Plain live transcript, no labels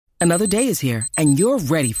Another day is here, and you're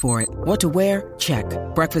ready for it. What to wear? Check.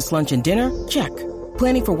 Breakfast, lunch, and dinner? Check.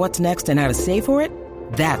 Planning for what's next and how to save for it?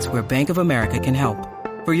 That's where Bank of America can help.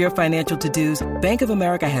 For your financial to-dos, Bank of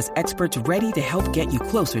America has experts ready to help get you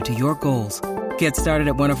closer to your goals. Get started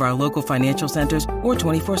at one of our local financial centers or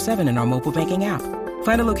 24/7 in our mobile banking app.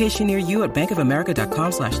 Find a location near you at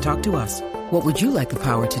bankofamerica.com/talktous. What would you like the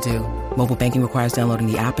power to do? Mobile banking requires downloading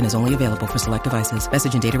the app and is only available for select devices.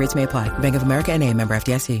 Message and data rates may apply. Bank of America N.A., member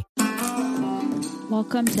FDIC.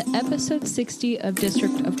 Welcome to episode 60 of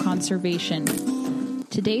District of Conservation.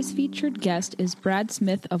 Today's featured guest is Brad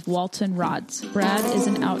Smith of Walton Rods. Brad is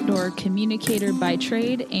an outdoor communicator by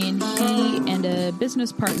trade, and he and a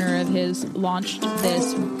business partner of his launched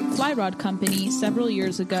this fly rod company several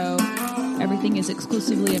years ago. Everything is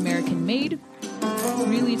exclusively American made,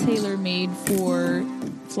 really tailor-made for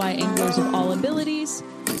fly anglers of all abilities,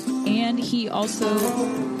 and he also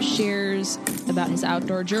shares about his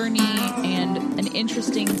outdoor journey and an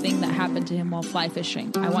interesting thing that happened to him while fly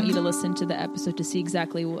fishing. I want you to listen to the episode to see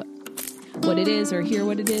exactly what it is or hear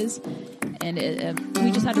what it is. And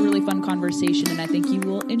we just had a really fun conversation, and I think you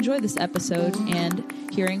will enjoy this episode and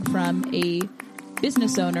hearing from a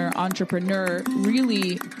business owner, entrepreneur,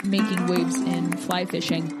 really making waves in fly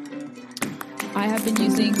fishing. I have been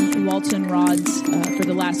using Walton rods for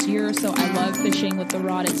the last year or so. I love fishing with the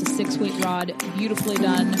rod. It's a 6-weight rod, beautifully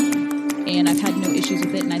done, and I've had no issues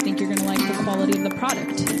with it, and I think you're going to like the quality of the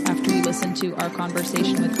product after you listen to our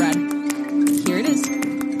conversation with Brad. Here it is.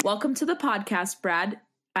 Welcome to the podcast, Brad.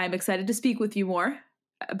 I'm excited to speak with you more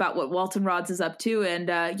about what Walton Rods is up to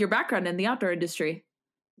and your background in the outdoor industry.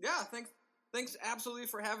 Yeah, thanks absolutely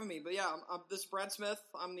for having me. But yeah, this is Brad Smith.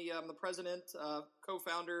 I'm the president,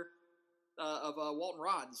 co-founder of Walton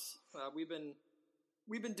Rods. We've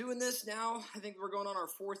been doing this now. I think we're going on our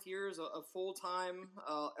 4th year as a full-time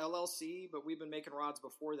LLC, but we've been making rods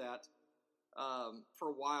before that for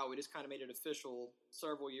a while. We just kind of made it official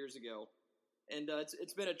several years ago, and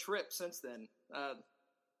it's been a trip since then.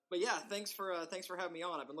 But yeah, thanks for having me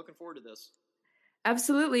on. I've been looking forward to this.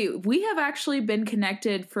 Absolutely. We have actually been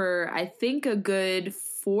connected for, I think, a good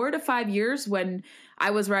 4 to 5 years when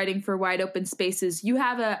I was writing for Wide Open Spaces. You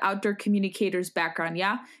have an outdoor communicator's background,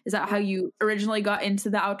 yeah? Is that how you originally got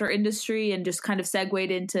into the outdoor industry and just kind of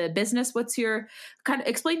segued into business? What's your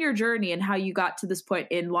explain your journey and how you got to this point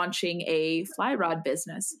in launching a fly rod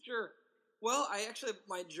business? Sure. Well,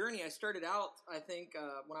 my journey, I started out, I think,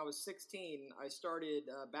 when I was 16, I started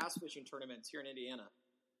bass fishing tournaments here in Indiana.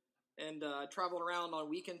 And traveling around on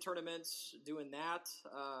weekend tournaments, doing that.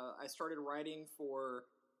 I started writing for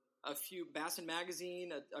a few Bassin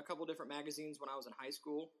magazine, a couple different magazines when I was in high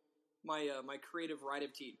school. My creative writing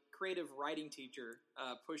teacher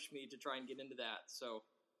pushed me to try and get into that. So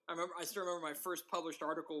I still remember my first published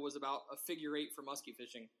article was about a figure 8 for muskie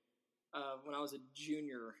fishing when I was a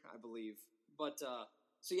junior, I believe. But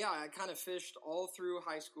so yeah, I kind of fished all through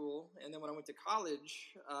high school, and then when I went to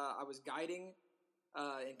college, I was guiding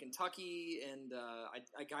in Kentucky, and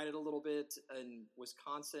I guided a little bit in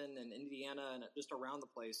Wisconsin and Indiana and just around the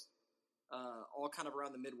place, all kind of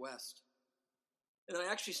around the Midwest. And then I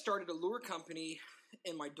actually started a lure company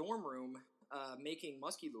in my dorm room, making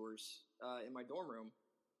muskie lures in my dorm room.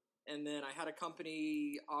 And then I had a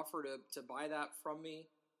company offer to buy that from me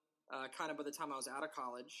kind of by the time I was out of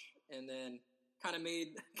college, and then kind of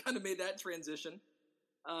made that transition.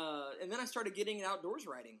 And then I started getting in outdoors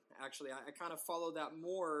writing. Actually, I kind of followed that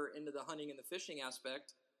more into the hunting and the fishing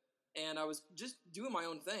aspect, and I was just doing my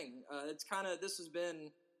own thing. This has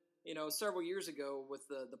been, several years ago with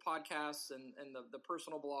the podcasts and the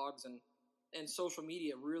personal blogs and social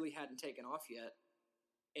media really hadn't taken off yet.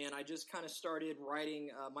 And I just kind of started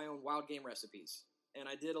writing my own wild game recipes. And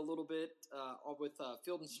I did a little bit with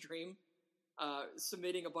Field and Stream,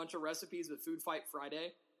 submitting a bunch of recipes with Food Fight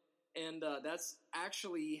Friday. And that's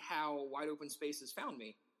actually how Wide Open Spaces found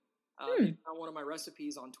me. They found one of my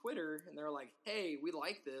recipes on Twitter, and they're like, hey, we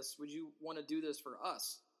like this. Would you want to do this for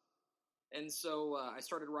us? And so I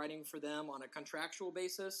started writing for them on a contractual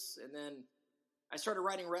basis, and then I started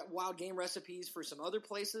writing wild game recipes for some other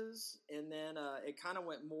places, and then it kind of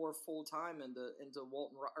went more full-time into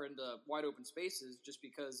Wide Open Spaces just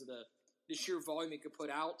because of the sheer volume you could put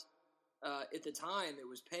out. At the time, it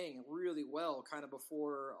was paying really well, kind of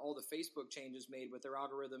before all the Facebook changes made with their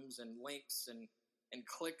algorithms and links and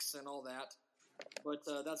clicks and all that. But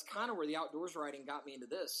that's kind of where the outdoors writing got me into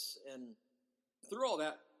this. And through all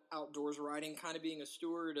that outdoors writing, kind of being a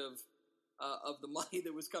steward of the money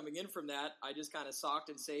that was coming in from that, I just kind of socked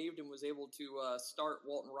and saved and was able to start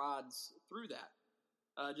Walton Rods through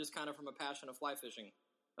that, just kind of from a passion of fly fishing.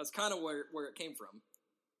 That's kind of where it came from.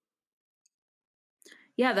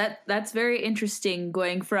 Yeah, that's very interesting,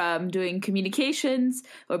 going from doing communications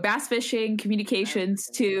or bass fishing communications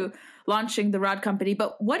to launching the rod company.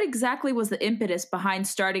 But what exactly was the impetus behind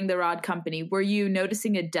starting the rod company? Were you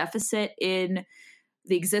noticing a deficit in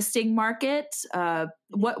the existing market?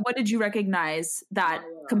 What did you recognize that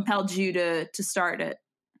compelled you to start it?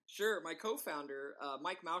 Sure. My co-founder,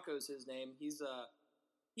 Mike Malco is his name. He was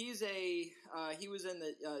in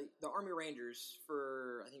the Army Rangers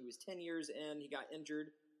for, I think he was 10 years in. He got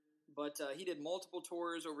injured, but he did multiple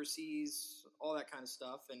tours overseas, all that kind of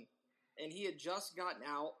stuff. And he had just gotten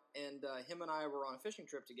out, and him and I were on a fishing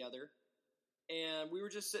trip together. And we were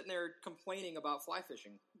just sitting there complaining about fly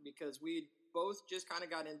fishing because we both just kind of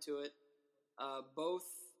got into it. Both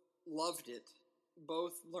loved it,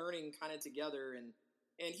 both learning kind of together. And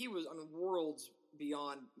he was, worlds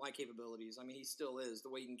beyond my capabilities. I mean, he still is, the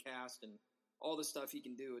way he can cast and all the stuff he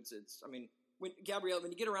can do. When Gabrielle,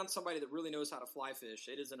 when you get around somebody that really knows how to fly fish,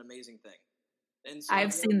 it is an amazing thing. And so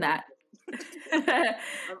I've seen that.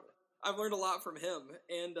 I've learned a lot from him.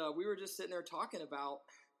 And we were just sitting there talking about,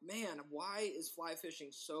 man, why is fly fishing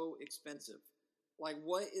so expensive? Like,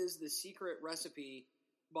 what is the secret recipe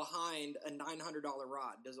behind a $900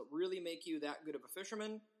 rod? Does it really make you that good of a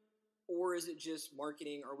fisherman? Or is it just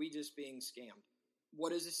marketing? Are we just being scammed?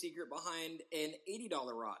 What is the secret behind an $80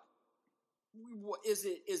 rod? Is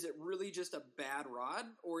it really just a bad rod?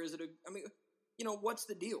 Or is it what's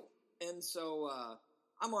the deal? And so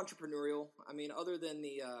I'm entrepreneurial. I mean, other than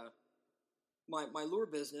my lure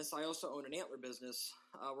business, I also own an antler business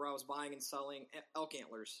where I was buying and selling elk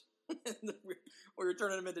antlers. we were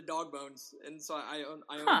turning them into dog bones, and so I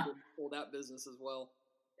own that business as well.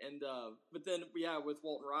 And but then with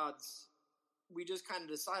Walton Rods, we just kind of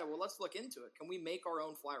decided, well, let's look into it. Can we make our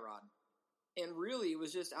own fly rod? And really, it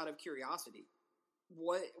was just out of curiosity.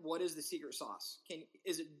 What is the secret sauce?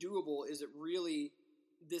 Is it doable? Is it really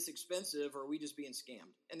this expensive, or are we just being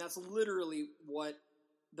scammed? And that's literally what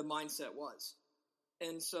the mindset was.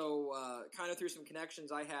 And so, kind of through some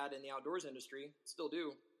connections I had in the outdoors industry, still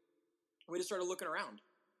do, we just started looking around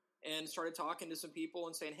and started talking to some people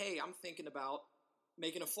and saying, hey, I'm thinking about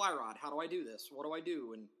making a fly rod. How do I do this? What do I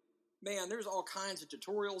do? And man, there's all kinds of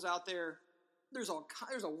tutorials out there. There's a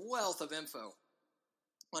wealth of info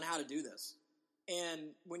on how to do this.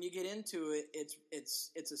 And when you get into it,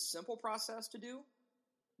 it's a simple process to do,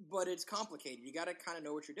 but it's complicated. You got to kind of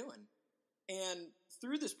know what you're doing. And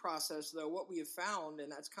through this process, though, what we have found, and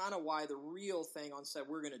that's kind of why the real thing on set,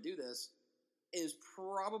 we're going to do this, is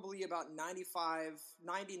probably about 95%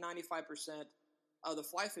 of the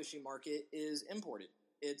fly fishing market is imported.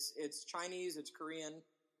 It's Chinese, it's Korean,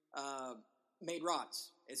 made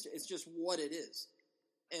rods. It's just what it is.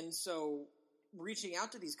 And so reaching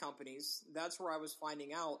out to these companies, that's where I was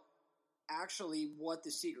finding out actually what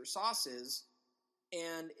the secret sauce is.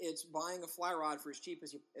 And it's buying a fly rod for as cheap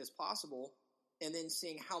as possible, and then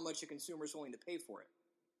seeing how much a consumer is willing to pay for it.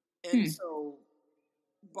 And so,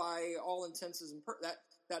 by all intents and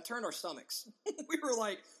that turned our stomachs. We were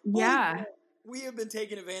like, yeah, we have been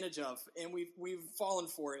taken advantage of, and we've fallen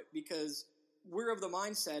for it because we're of the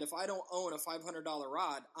mindset: if I don't own a $500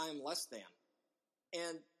 rod, I am less than.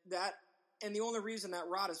 And the only reason that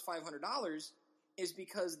rod is $500 is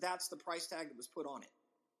because that's the price tag that was put on it.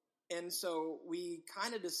 And so we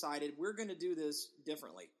kind of decided we're going to do this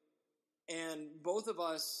differently. And both of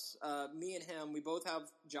us, me and him, we both have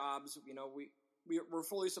jobs. You know, we're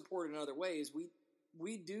fully supported in other ways.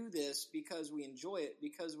 We do this because we enjoy it,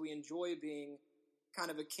 because we enjoy being kind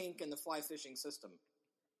of a kink in the fly fishing system.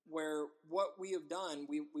 Where what we have done,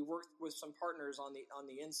 we worked with some partners on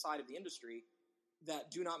the inside of the industry that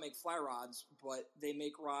do not make fly rods, but they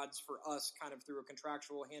make rods for us kind of through a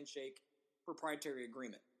contractual handshake proprietary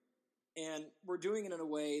agreement. And we're doing it in a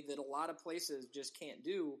way that a lot of places just can't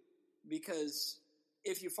do, because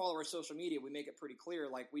if you follow our social media, we make it pretty clear,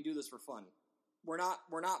 like, we do this for fun. We're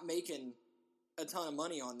not making a ton of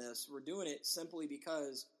money on this. We're doing it simply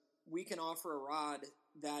because we can offer a rod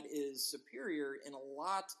that is superior in a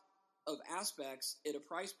lot of aspects at a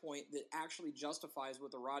price point that actually justifies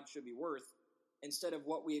what the rod should be worth, instead of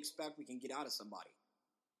what we expect we can get out of somebody.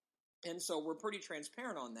 And so we're pretty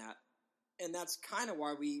transparent on that. And that's kind of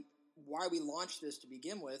why we launched this to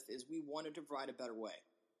begin with, is we wanted to provide a better way,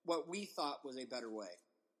 what we thought was a better way.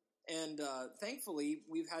 And thankfully,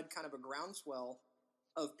 we've had kind of a groundswell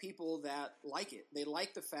of people that like it. They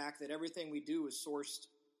like the fact that everything we do is sourced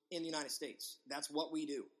in the United States. That's what we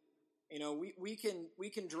do. You know, we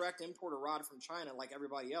can direct import a rod from China like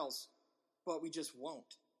everybody else, but we just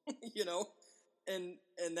won't. You know, and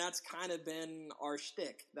that's kind of been our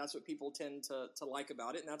shtick. That's what people tend to like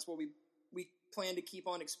about it, and that's what we plan to keep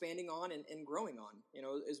on expanding on and growing on,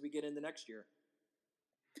 as we get into next year.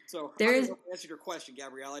 So I don't know if I answered your question,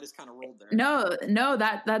 Gabrielle. I just kind of rolled there. No,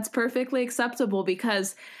 that's perfectly acceptable,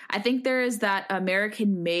 because I think there is that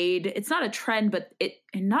American made, it's not a trend, but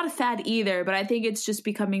and not a fad either, but I think it's just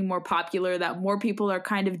becoming more popular that more people are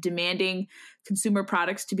kind of demanding consumer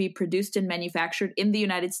products to be produced and manufactured in the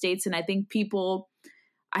United States. And I think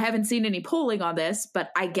I haven't seen any polling on this, but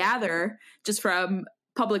I gather just from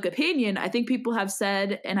public opinion, I think people have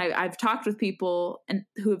said, and I've talked with people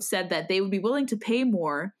who have said that they would be willing to pay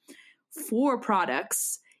more for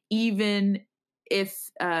products, even if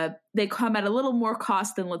they come at a little more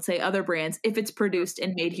cost than, let's say, other brands, if it's produced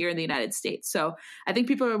and made here in the United States. So I think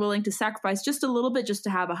people are willing to sacrifice just a little bit just to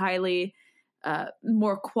have a highly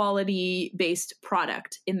more quality-based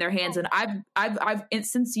product in their hands. And I've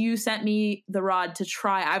since you sent me the rod to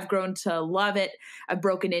try, I've grown to love it. I've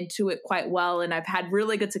broken into it quite well, and I've had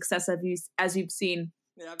really good success, as you've seen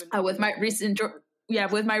with my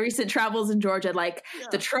recent travels in Georgia.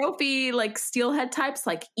 The trophy, steelhead types,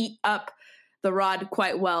 eat up the rod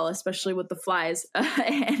quite well, especially with the flies,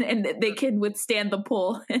 and they can withstand the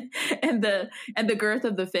pull and the girth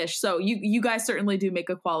of the fish. So you guys certainly do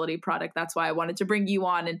make a quality product. That's why I wanted to bring you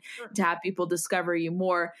on and to have people discover you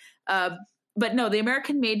more. But no, the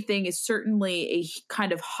American made thing is certainly a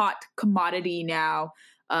kind of hot commodity now.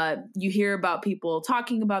 You hear about people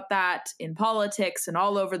talking about that in politics and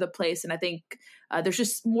all over the place. And I think there's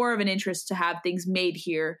just more of an interest to have things made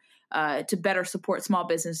here to better support small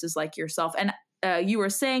businesses like yourself. And you were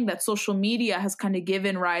saying that social media has kind of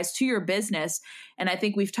given rise to your business. And I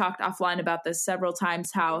think we've talked offline about this several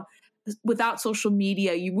times, how without social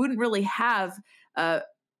media, you wouldn't really have a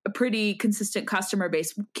pretty consistent customer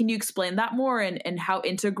base. Can you explain that more and how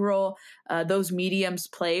integral those mediums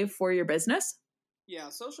play for your business? Yeah,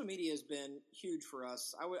 social media has been huge for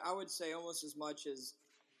us. I would say almost as much as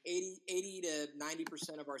 80 to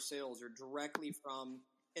 90% of our sales are directly from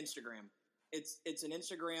Instagram. It's an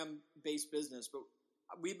Instagram-based business, but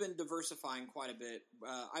we've been diversifying quite a bit.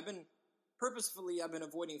 I've been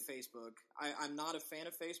avoiding Facebook. I'm not a fan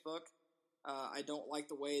of Facebook. I don't like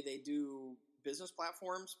the way they do business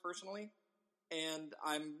platforms personally, and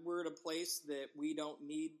we're at a place that we don't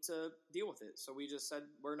need to deal with it. So we just said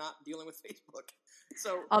we're not dealing with Facebook.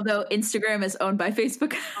 So although Instagram is owned by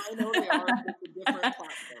Facebook, I know they are. It's a different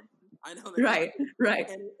platform. I know they right.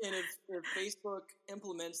 And if Facebook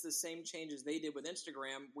implements the same changes they did with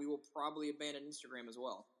Instagram, we will probably abandon Instagram as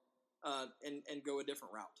well, and go a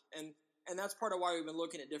different route. And that's part of why we've been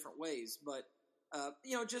looking at different ways. But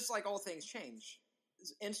just like all things change,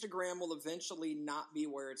 Instagram will eventually not be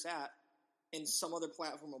where it's at, and some other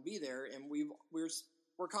platform will be there. And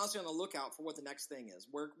we're constantly on the lookout for what the next thing is.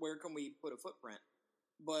 Where can we put a footprint?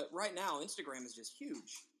 But right now, Instagram is just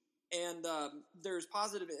huge. And there's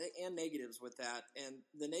positive and negatives with that. And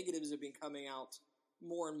the negatives have been coming out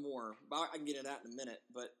more and more. I can get into that in a minute.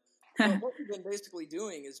 But what we've been basically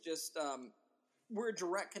doing is just we're a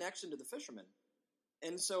direct connection to the fishermen.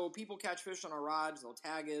 And so people catch fish on our rods. They'll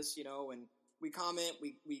tag us, and we comment.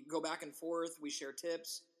 We go back and forth. We share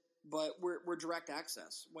tips. But we're direct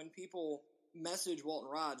access. When people message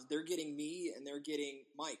Walton Rods, they're getting me and they're getting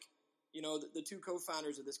Mike. The two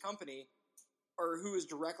co-founders of this company are who is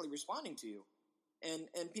directly responding to you.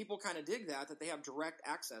 And people kind of dig that they have direct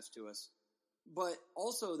access to us. But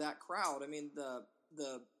also that crowd,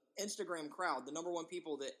 the Instagram crowd, the number one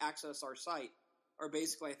people that access our site are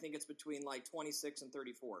basically, I think it's between 26 and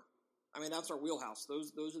 34. That's our wheelhouse.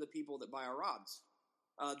 Those are the people that buy our rods.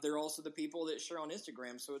 They're also the people that share on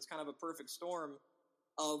Instagram. So it's kind of a perfect storm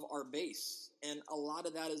of our base. And a lot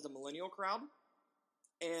of that is the millennial crowd.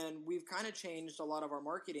 And we've kind of changed a lot of our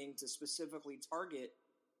marketing to specifically target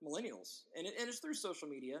millennials. And it's through social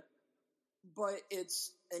media, but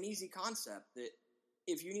it's an easy concept that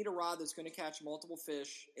if you need a rod that's going to catch multiple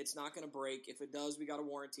fish, it's not going to break. If it does, we got a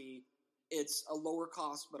warranty. It's a lower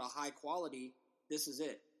cost, but a high quality. This is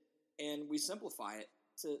it. And we simplify it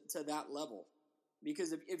to that level.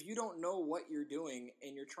 Because if you don't know what you're doing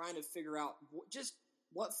and you're trying to figure out just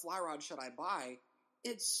what fly rod should I buy,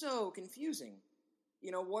 it's so confusing.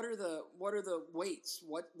 What are the weights?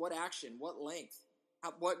 What action? What length?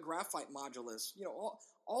 What graphite modulus?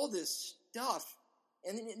 All this stuff,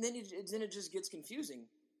 and then it just gets confusing,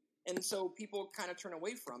 and so people kind of turn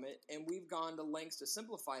away from it. And we've gone to lengths to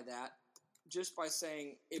simplify that, just by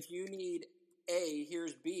saying if you need A,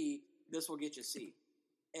 here's B. This will get you C,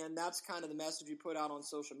 and that's kind of the message we put out on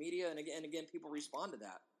social media. And again, people respond to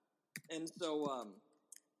that, and so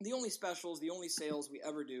the only specials, the only sales we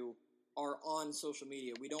ever do are on social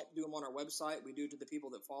media. We don't do them on our website. We do it to the people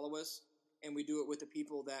that follow us. and we do it with the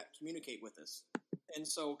people that communicate with us. And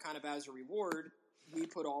so kind of as a reward, we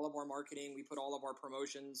put all of our marketing, we put all of our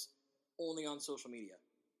promotions only on social media.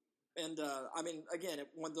 And, again,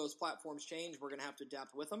 when those platforms change, we're going to have to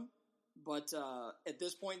adapt with them. But at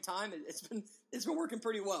this point in time, it's been working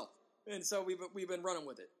pretty well. And so we've been running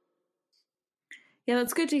with it. Yeah,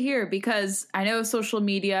 that's good to hear, because I know social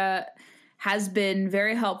media has been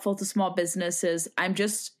very helpful to small businesses. I'm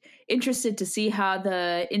just interested to see how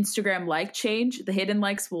the Instagram like change, the hidden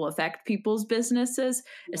likes, will affect people's businesses,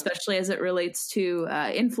 especially as it relates to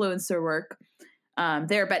influencer work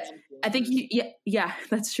there. But I think yeah,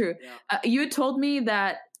 that's true. Yeah. You had told me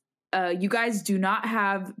that you guys do not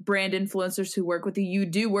have brand influencers who work with you. You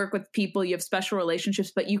do work with people, you have special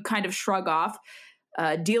relationships, but you kind of shrug off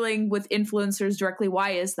dealing with influencers directly.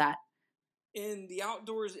 Why is that? In the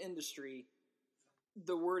outdoors industry,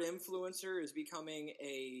 the word influencer is becoming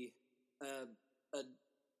a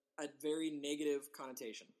very negative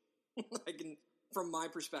connotation, from my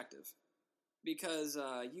perspective, because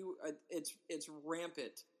it's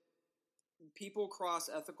rampant. People cross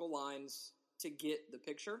ethical lines to get the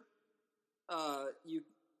picture.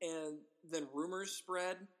 And then rumors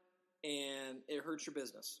spread, and it hurts your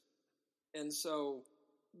business. And so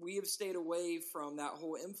we have stayed away from that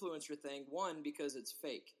whole influencer thing, one, because it's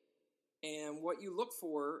fake. And what you look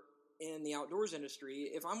for in the outdoors industry,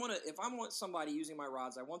 if I want somebody using my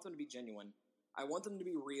rods, I want them to be genuine. I want them to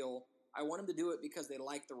be real. I want them to do it because they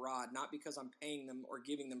like the rod, not because I'm paying them or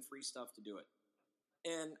giving them free stuff to do it.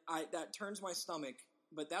 And that turns my stomach,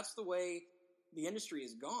 but that's the way the industry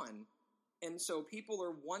is gone. And so people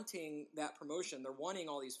are wanting that promotion. They're wanting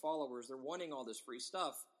all these followers. They're wanting all this free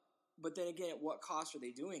stuff. But then again, at what cost are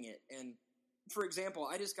they doing it? And for example,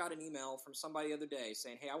 I just got an email from somebody the other day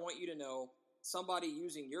saying, hey, I want you to know somebody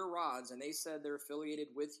using your rods, and they said they're affiliated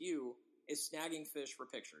with you, is snagging fish for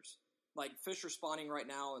pictures. Like, fish are spawning right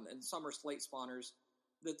now, and some are slate spawners,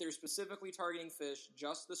 that they're specifically targeting fish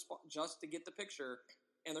just to get the picture,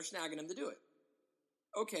 and they're snagging them to do it.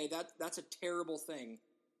 Okay, that's a terrible thing.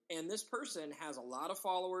 And this person has a lot of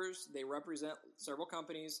followers. They represent several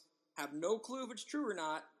companies, have no clue if it's true or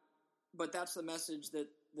not, but that's the message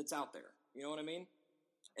that's out there. You know what I mean?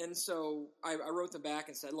 And so I wrote them back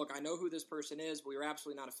and said, look, I know who this person is. We are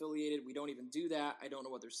absolutely not affiliated. We don't even do that. I don't know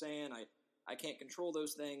what they're saying. I can't control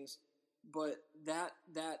those things. But that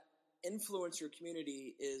influencer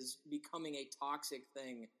community is becoming a toxic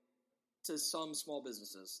thing to some small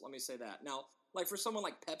businesses. Let me say that. Now, like for someone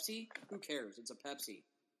like Pepsi, who cares? It's a Pepsi.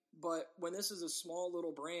 But when this is a small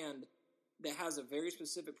little brand that has a very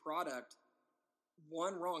specific product,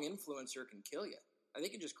 one wrong influencer can kill you. They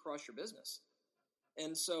can just crush your business.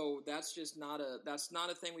 And so that's not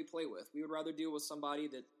a thing we play with. We would rather deal with somebody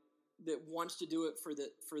that wants to do it for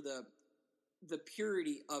the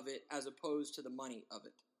purity of it as opposed to the money of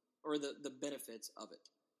it or the benefits of it.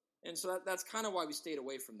 And so that's kind of why we stayed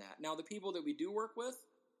away from that. Now, the people that we do work with,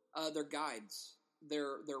 they're guides,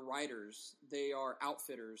 they're writers, they are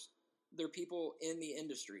outfitters, they're people in the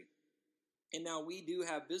industry. And now we do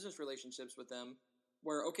have business relationships with them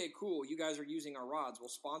where, okay, cool, you guys are using our rods, we'll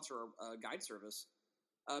sponsor a guide service.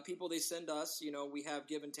 People they send us, we have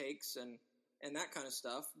give and takes and that kind of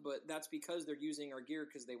stuff, but that's because they're using our gear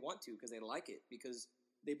because they want to, because they like it, because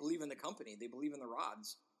they believe in the company, they believe in the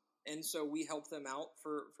rods. And so we help them out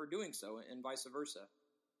for doing so, and vice versa.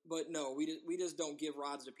 But no, we just don't give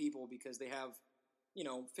rods to people because they have,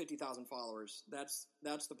 50,000 followers. That's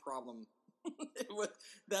the problem.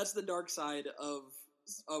 That's the dark side of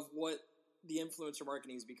what the influencer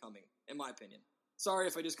marketing is becoming, in my opinion. Sorry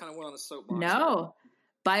if I just kind of went on a soapbox. No,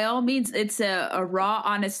 by all means, it's a raw,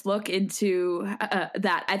 honest look into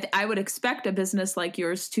that. I would expect a business like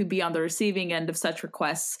yours to be on the receiving end of such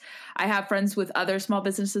requests. I have friends with other small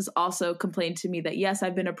businesses also complain to me that, yes,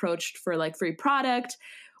 I've been approached for like free product,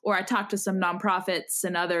 or I talked to some nonprofits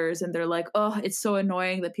and others, and they're like, oh, it's so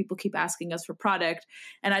annoying that people keep asking us for product.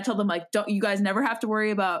 And I told them, like, don't you guys never have to worry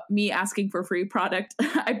about me asking for free product.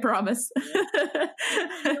 I promise. Yeah.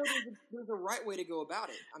 There's a right way to go about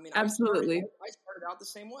it. Absolutely. I started out the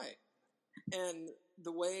same way. And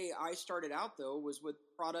the way I started out, though, was with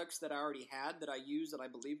products that I already had, that I used, that I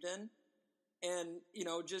believed in. And,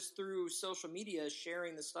 just through social media,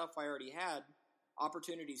 sharing the stuff I already had,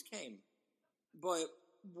 opportunities came. But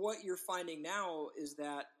what you're finding now is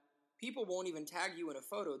that people won't even tag you in a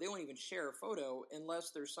photo. They won't even share a photo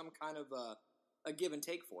unless there's some kind of a give and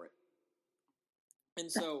take for it.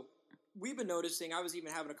 And so we've been noticing, I was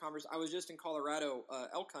even having a conversation. I was just in Colorado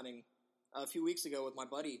elk hunting a few weeks ago with my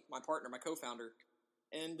buddy, my partner, my co-founder.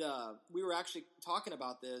 And we were actually talking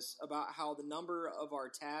about this, about how the number of our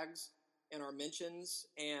tags and our mentions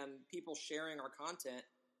and people sharing our content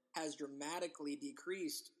has dramatically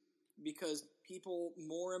decreased because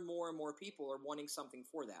more and more people are wanting something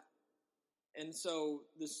for that. And so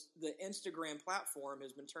the Instagram platform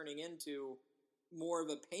has been turning into more of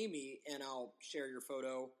a pay me and I'll share your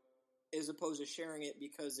photo as opposed to sharing it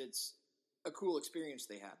because it's a cool experience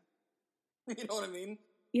they had. You know what I mean?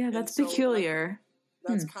 Yeah, that's peculiar.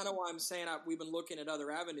 That's kind of why I'm saying we've been looking at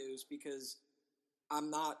other avenues because I'm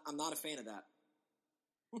not a fan of that.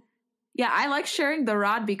 Yeah, I like sharing the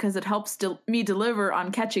rod because it helps me deliver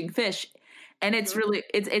on catching fish, and it's really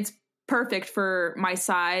it's perfect for my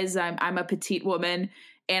size. I'm a petite woman,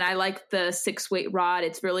 and I like the 6-weight rod.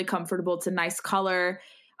 It's really comfortable. It's a nice color.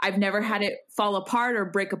 I've never had it fall apart or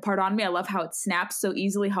break apart on me. I love how it snaps so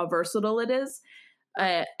easily, how versatile it is.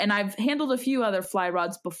 And I've handled a few other fly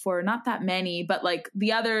rods before, not that many, but like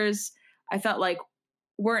the others, I felt like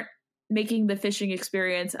weren't making the fishing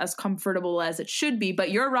experience as comfortable as it should be.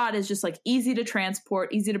 But your rod is just like easy to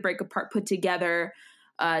transport, easy to break apart, put together,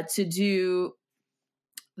 to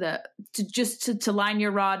line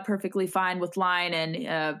your rod perfectly fine with line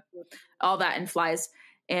and all that in flies.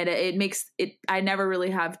 And it makes it, I never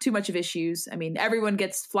really have too much of issues. I mean, everyone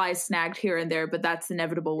gets flies snagged here and there, but that's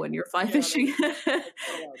inevitable when you're fly fishing.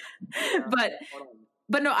 But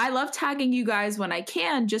no, I love tagging you guys when I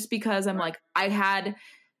can, just because I'm like, I had,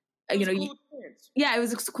 cool, yeah, it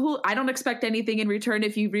was cool. I don't expect anything in return.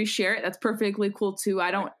 If you reshare it, that's perfectly cool too.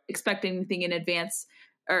 I don't expect anything in advance,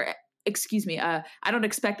 or excuse me. I don't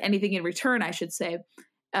expect anything in return, I should say.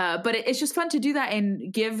 But it's just fun to do that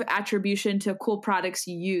and give attribution to cool products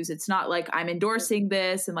you use. It's not like I'm endorsing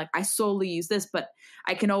this and like I solely use this, but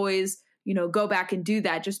I can always, go back and do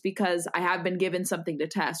that just because I have been given something to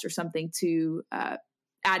test or something to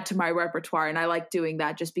add to my repertoire. And I like doing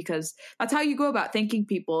that just because that's how you go about thanking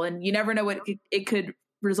people. And you never know what it could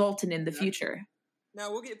result in the future. Now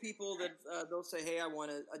we'll get people that they'll say, hey, I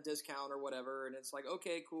want a discount or whatever. And it's like,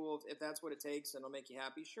 okay, cool. If that's what it takes and it'll make you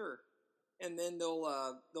happy, sure. And then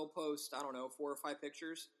they'll post, I don't know, 4 or 5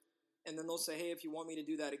 pictures, and then they'll say, "Hey, if you want me to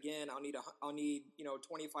do that again, I'll need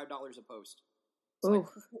 $25 a post." It's like,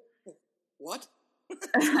 what?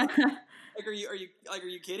 Like, are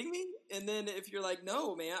you kidding me? And then if you're like,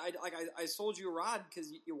 "No, man, I sold you a rod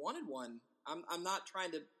because you wanted one. I'm not trying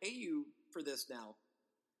to pay you for this now."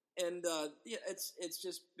 And it's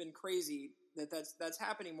just been crazy that's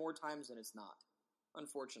happening more times than it's not,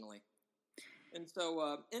 unfortunately. And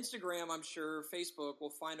so Instagram, I'm sure, Facebook will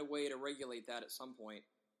find a way to regulate that at some point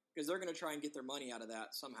because they're going to try and get their money out of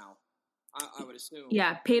that somehow, I would assume.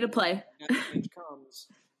 Yeah, pay to play. When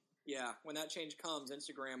that change comes,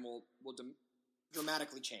 Instagram will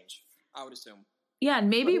dramatically change, I would assume. Yeah, and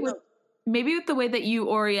maybe with the way that you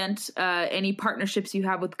orient any partnerships you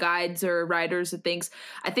have with guides or riders and things,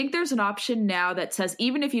 I think there's an option now that says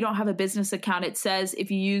even if you don't have a business account, it says if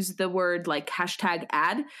you use the word like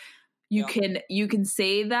 #ad, you can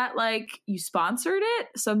say that like you sponsored it.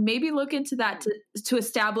 So maybe look into that to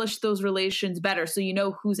establish those relations better, so you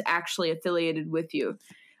know who's actually affiliated with you.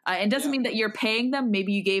 It doesn't mean that you're paying them.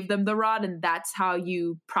 Maybe you gave them the rod and that's how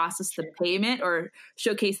you process the payment or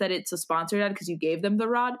showcase that it's a sponsored ad because you gave them the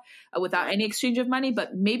rod without any exchange of money.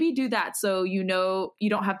 But maybe do that so you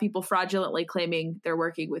don't have people fraudulently claiming they're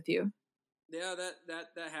working with you. Yeah,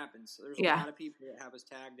 that happens. There's a lot of people that have us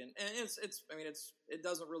tagged, and it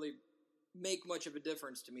doesn't really make much of a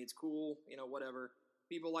difference to me. It's cool, whatever.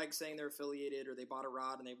 People like saying they're affiliated or they bought a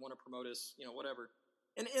rod and they want to promote us, whatever.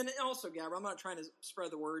 And also, Gabber, I'm not trying to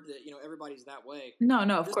spread the word that everybody's that way. No,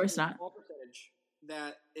 of course not. Small percentage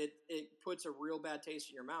that it puts a real bad taste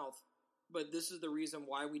in your mouth. But this is the reason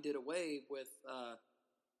why we did away with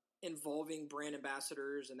involving brand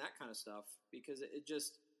ambassadors and that kind of stuff, because it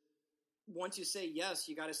just, once you say yes,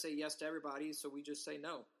 you got to say yes to everybody. So we just say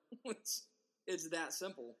no. It's that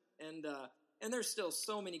simple. And there's still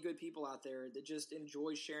so many good people out there that just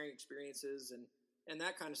enjoy sharing experiences and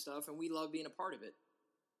that kind of stuff, and we love being a part of it.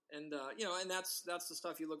 And and that's the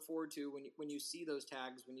stuff you look forward to when you see those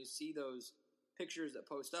tags, when you see those pictures that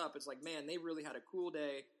post up. It's like, man, they really had a cool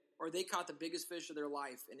day, or they caught the biggest fish of their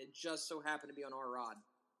life, and it just so happened to be on our rod.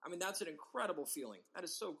 I mean, that's an incredible feeling. That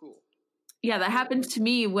is so cool. Yeah, that happened to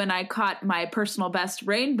me when I caught my personal best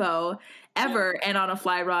rainbow ever and on a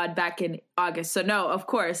fly rod back in August. So no, of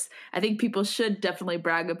course, I think people should definitely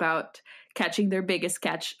brag about catching their biggest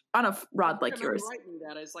catch on a rod like yours.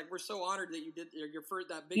 That. It's like, we're so honored that you did your first,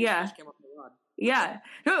 that biggest fish came up on the rod. Yeah.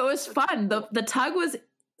 No, it was fun. The tug was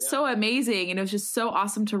so amazing. And it was just so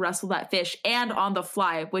awesome to wrestle that fish and on the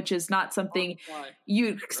fly, which is not something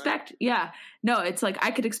you'd expect. Right. Yeah. No, it's like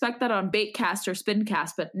I could expect that on bait cast or spin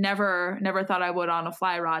cast, but never thought I would on a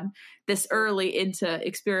fly rod this early into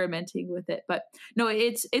experimenting with it. But no,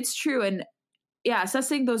 it's true. And yeah,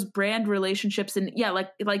 assessing those brand relationships. And yeah,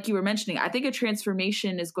 like you were mentioning, I think a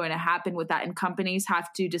transformation is going to happen with that. And companies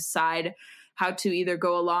have to decide how to either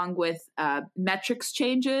go along with metrics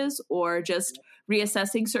changes or just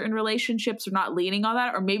reassessing certain relationships or not leaning on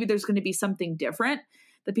that. Or maybe there's going to be something different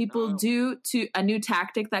that people do, to a new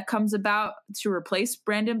tactic that comes about to replace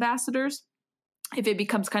brand ambassadors if it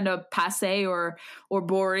becomes kind of passe or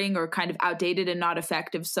boring or kind of outdated and not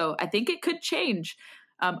effective. So I think it could change.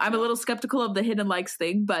 I'm a little skeptical of the hidden likes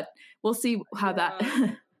thing, but we'll see how that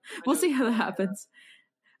we'll see how that happens.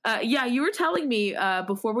 Yeah, you were telling me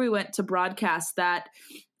before we went to broadcast that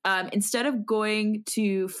instead of going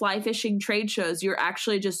to fly fishing trade shows, you're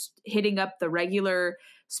actually just hitting up the regular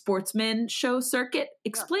sportsman show circuit.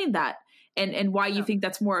 Explain that and why you think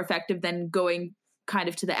that's more effective than going kind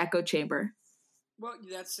of to the echo chamber. Well,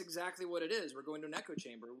 that's exactly what it is. We're going to an echo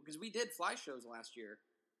chamber because we did fly shows last year.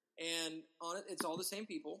 And on it, it's all the same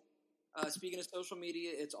people. Speaking of social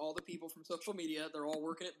media, it's all the people from social media. They're all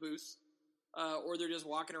working at booths. Or they're just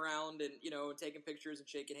walking around and, taking pictures and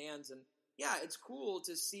shaking hands. And yeah, it's cool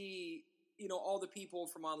to see, all the people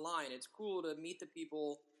from online. It's cool to meet the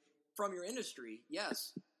people from your industry.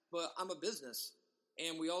 Yes, but I'm a business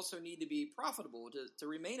and we also need to be profitable to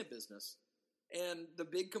remain a business. And the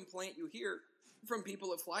big complaint you hear from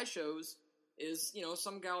people at fly shows is,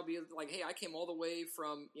 some guy will be like, hey, I came all the way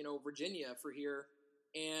from, Virginia for here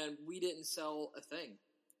and we didn't sell a thing.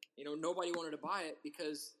 Nobody wanted to buy it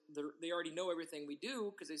because they already know everything we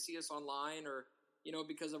do because they see us online or,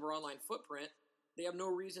 because of our online footprint. They have no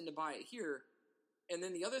reason to buy it here. And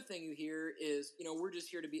then the other thing you hear is, we're just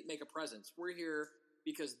here to make a presence. We're here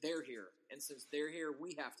because they're here. And since they're here,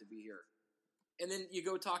 we have to be here. And then you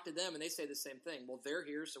go talk to them and they say the same thing. Well, they're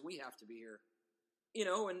here, so we have to be here.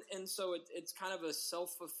 And so it's kind of a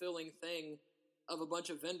self-fulfilling thing of a bunch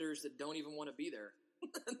of vendors that don't even want to be there.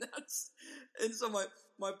 and so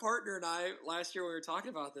my partner and I last year we were talking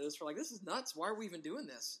about this. We're like, this is nuts. Why are we even doing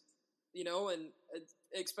this? And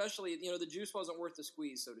especially the juice wasn't worth the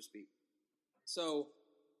squeeze, so to speak. So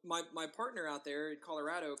my partner out there in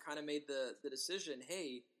Colorado kind of made the decision.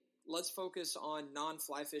 Hey, let's focus on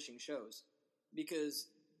non-fly fishing shows because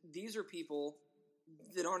these are people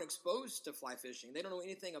that aren't exposed to fly fishing. They don't know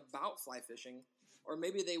anything about fly fishing, or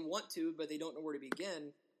maybe they want to, but they don't know where to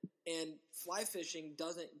begin. And fly fishing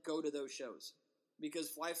doesn't go to those shows because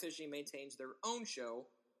fly fishing maintains their own show.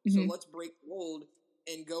 Mm-hmm. So let's break the mold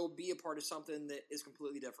and go be a part of something that is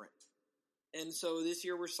completely different. And so this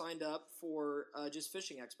year we're signed up for just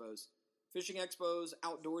fishing expos,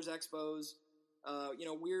 outdoors expos.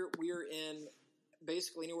 We're in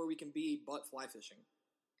basically anywhere we can be but fly fishing.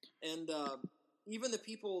 And even the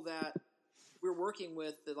people that we're working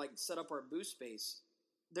with that set up our booth space,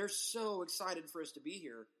 they're so excited for us to be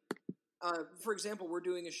here. For example, we're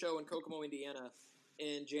doing a show in Kokomo, Indiana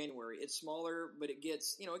in January. It's smaller, but it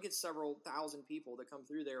gets several thousand people that come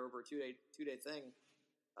through there over a two-day thing.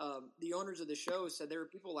 The owners of the show said there were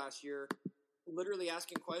people last year literally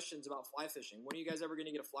asking questions about fly fishing. When are you guys ever going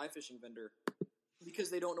to get a fly fishing vendor? Because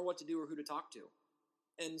they don't know what to do or who to talk to.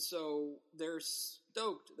 And so they're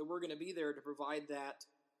stoked that we're going to be there to provide that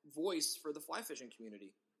voice for the fly fishing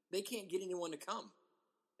community. They can't get anyone to come.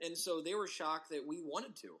 And so they were shocked that we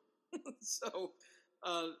wanted to. So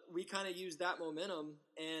we kind of used that momentum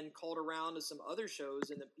and called around to some other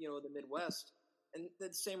shows in the Midwest, and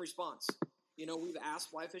the same response. We've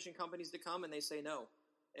asked fly fishing companies to come, and they say no.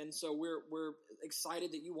 And so we're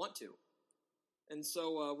excited that you want to. And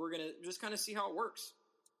so we're gonna just kind of see how it works,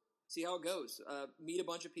 see how it goes. Meet a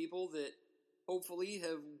bunch of people that hopefully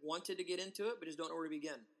have wanted to get into it, but just don't know where to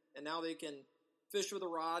begin. And now they can fish with a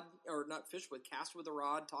rod, or not fish with, cast with a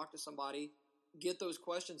rod, talk to somebody, get those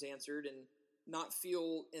questions answered, and not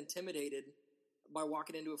feel intimidated by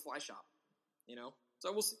walking into a fly shop.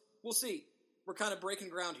 So we'll see. We're kind of breaking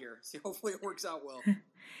ground here. So hopefully it works out well.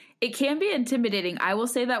 It can be intimidating. I will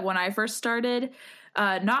say that when I first started,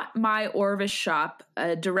 not my Orvis shop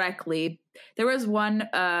directly, there was one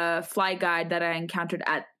fly guide that I encountered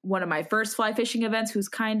at one of my first fly fishing events who's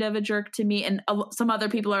kind of a jerk to me, and some other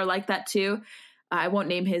people are like that too. I won't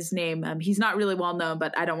name his name. He's not really well known,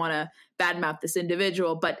 but I don't want to badmouth this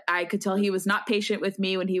individual. But I could tell he was not patient with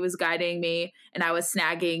me when he was guiding me, and I was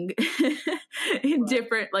snagging in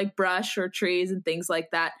different like brush or trees and things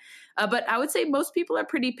like that. But I would say most people are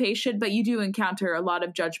pretty patient, but you do encounter a lot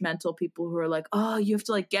of judgmental people who are like, oh, you have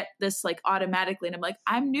to like get this like automatically. And I'm like,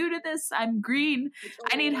 I'm new to this. I'm green.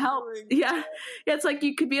 I need help. Yeah. It's like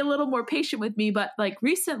you could be a little more patient with me. But like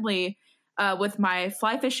recently, with my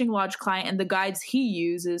fly fishing lodge client and the guides he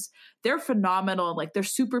uses, they're phenomenal. Like they're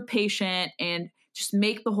super patient and just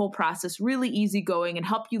make the whole process really easygoing and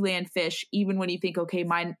help you land fish, even when you think, okay,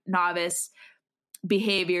 my novice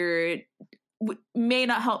behavior may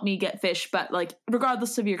not help me get fish, but like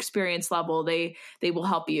regardless of your experience level, they will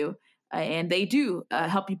help you. And they do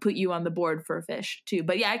help you put you on the board for a fish too.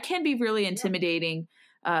 But yeah, it can be really intimidating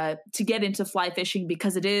to get into fly fishing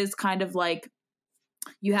because it is kind of like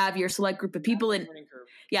you have your select group of people and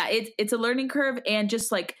yeah, it's a learning curve, and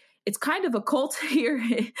just like it's kind of a cult here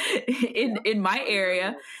in my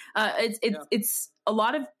area. It's a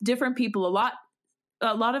lot of different people, a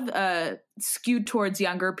lot of skewed towards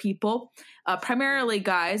younger people, primarily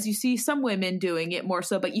guys. You see some women doing it more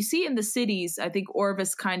so, but you see in the cities, I think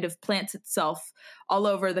Orvis kind of plants itself all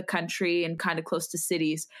over the country and kind of close to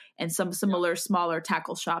cities, and some similar smaller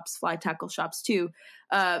tackle shops, fly tackle shops too.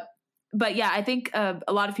 But yeah, I think a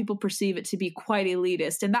lot of people perceive it to be quite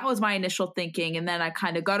elitist. And that was my initial thinking. And then I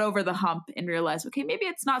kind of got over the hump and realized, okay, maybe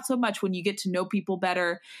it's not so much when you get to know people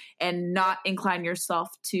better and not incline yourself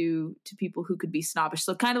to people who could be snobbish.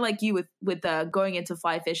 So kind of like you with going into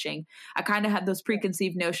fly fishing, I kind of had those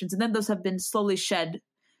preconceived notions. And then those have been slowly shed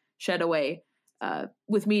away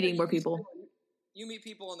with meeting more people. You meet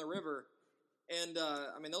people on the river. And,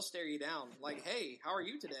 I mean, they'll stare you down like, hey, how are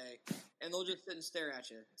you today? And they'll just sit and stare at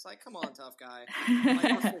you. It's like, come on, tough guy.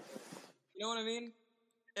 Like, you know what I mean?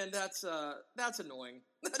 And that's annoying.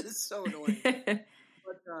 That is so annoying. But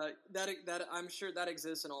that I'm sure that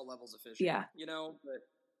exists in all levels of fishing. Yeah. You know, but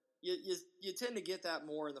you tend to get that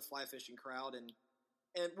more in the fly fishing crowd. And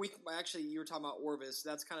we actually, you were talking about Orvis.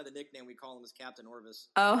 That's kind of the nickname we call him, is Captain Orvis.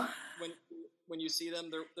 Oh. When you see them,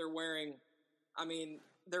 they're wearing, I mean,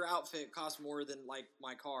 their outfit costs more than like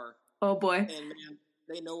my car. Oh boy. And man,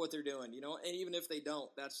 they know what they're doing, you know, and even if they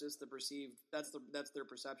don't, that's just the perceived, that's their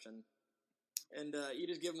perception. And you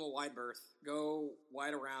just give them a wide berth, go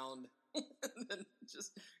wide around, and then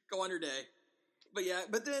just go on your day. But yeah,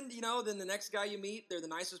 but then, you know, then the next guy you meet, they're the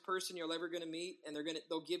nicest person you're ever going to meet, and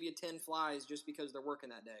they'll give you 10 flies just because they're working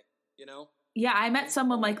that day, you know? Yeah, I met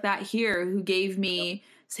someone like that here who gave me,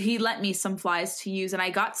 so he lent me some flies to use, and I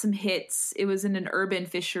got some hits. It was in an urban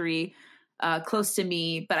fishery close to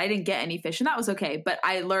me, but I didn't get any fish, and that was okay. But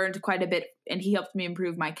I learned quite a bit, and he helped me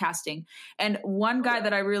improve my casting. And one guy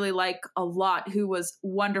that I really like a lot, who was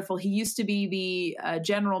wonderful, he used to be the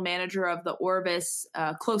general manager of the Orvis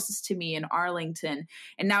closest to me in Arlington,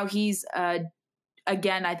 and now he's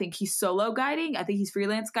again, I think he's solo guiding. I think he's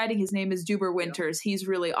freelance guiding. His name is Duber Winters. He's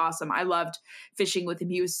really awesome. I loved fishing with him.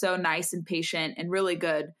 He was so nice and patient and really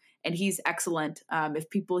good. And he's excellent.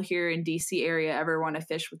 If people here in DC area ever want to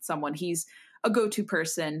fish with someone, he's a go-to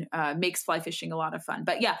person, makes fly fishing a lot of fun.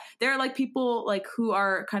 But yeah, there are like people like who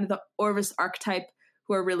are kind of the Orvis archetype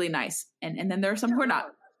who are really nice. And then there are some who are not.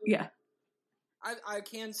 Yeah. I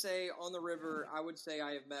can say on the river, I would say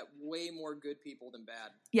I have met way more good people than bad.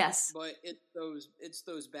 Yes. But it's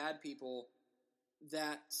those bad people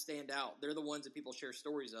that stand out. They're the ones that people share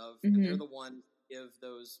stories of, and they're the ones who give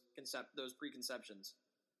those preconceptions.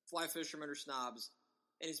 Fly fishermen are snobs,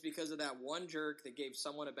 and it's because of that one jerk that gave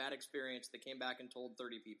someone a bad experience that came back and told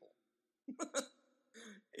 30 people.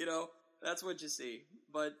 You know, that's what you see.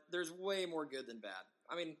 But there's way more good than bad.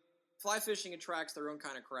 I mean, fly fishing attracts their own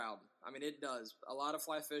kind of crowd. I mean, it does. A lot of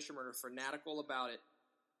fly fishermen are fanatical about it.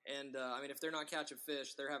 And, I mean, if they're not catching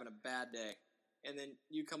fish, they're having a bad day. And then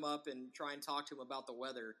you come up and try and talk to them about the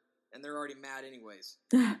weather, and they're already mad anyways.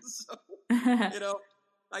 So, you know,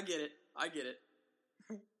 I get it.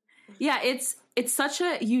 Yeah, it's such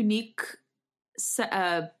a unique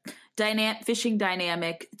fishing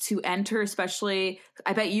dynamic to enter, especially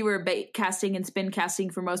I bet you were bait casting and spin casting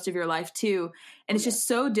for most of your life too, and it's just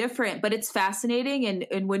so different, but it's fascinating,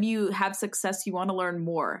 and when you have success you want to learn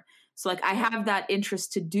more. So like I have that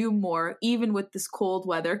interest to do more, even with this cold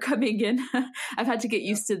weather coming in. I've had to get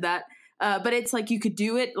used to that, but it's like you could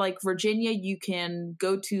do it like Virginia. You can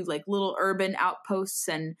go to like little urban outposts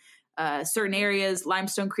and certain areas,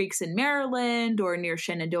 Limestone Creeks in Maryland or near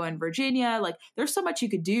Shenandoah in Virginia. Like there's so much you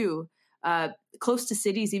could do close to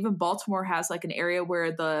cities. Even Baltimore has like an area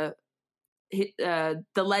where the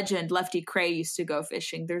legend Lefty Kreh used to go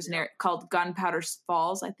fishing. There's an area called Gunpowder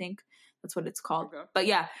Falls, I think That's what it's called. Okay. But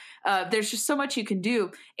yeah, there's just so much you can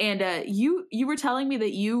do. And you were telling me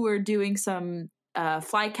that you were doing some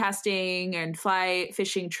fly casting and fly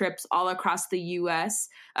fishing trips all across the U.S.,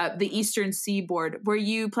 the Eastern Seaboard. Were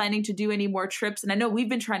you planning to do any more trips? And I know we've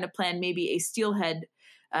been trying to plan maybe a steelhead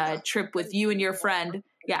trip with you and your friend.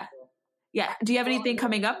 Yeah. Yeah. Do you have anything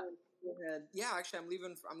coming up? Yeah, actually,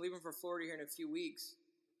 I'm leaving for Florida here in a few weeks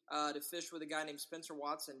to fish with a guy named Spencer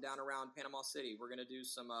Watson down around Panama City. We're gonna do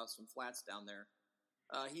some flats down there.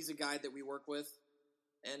 He's a guide that we work with,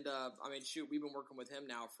 and we've been working with him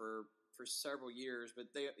now for several years. But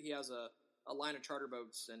he has a line of charter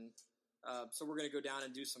boats, and so we're gonna go down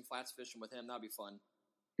and do some flats fishing with him. That'll be fun.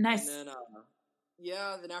 Nice. And then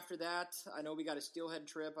then after that, I know we got a steelhead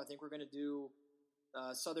trip. I think we're gonna do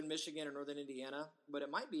southern Michigan or northern Indiana, but it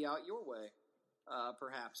might be out your way,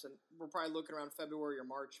 perhaps. And we're probably looking around February or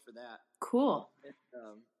March for that. Cool. And,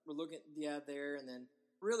 we're looking, there, and then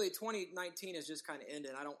really 2019 is just kind of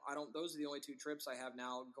ending. I don't. Those are the only two trips I have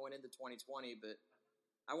now going into 2020. But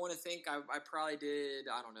I want to think I probably did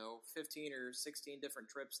 15 or 16 different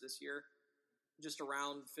trips this year, just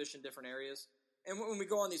around fishing different areas. And when we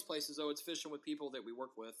go on these places, though, it's fishing with people that we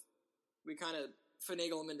work with. We kind of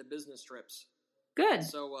finagle them into business trips. Good.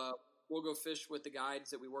 So we'll go fish with the guides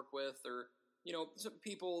that we work with, or some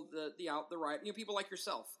people people like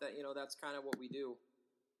yourself. That that's kind of what we do,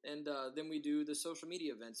 and then we do the social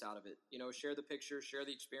media events out of it. Share the pictures, share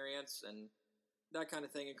the experience, and that kind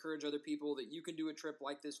of thing. Encourage other people that you can do a trip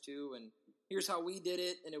like this too. And here's how we did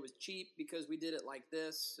it, and it was cheap because we did it like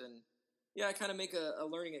this. And I kind of make a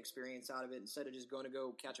learning experience out of it instead of just going to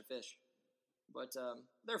go catch a fish. But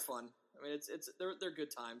they're fun. I mean, they're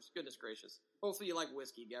good times. Goodness gracious. Hopefully you like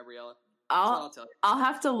whiskey, Gabriella. I'll tell you. I'll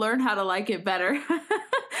have to learn how to like it better.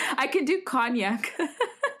 I can do cognac.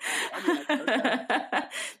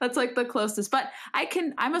 That's like the closest, but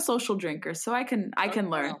I'm a social drinker, so I can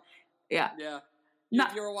learn. Wow. Yeah. Yeah. You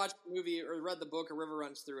ever watched the movie or read the book A River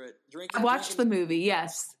Runs Through It? I watched the movie.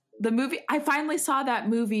 Yes. The movie, I finally saw that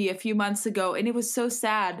movie a few months ago, and it was so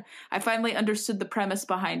sad. I finally understood the premise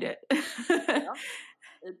behind it.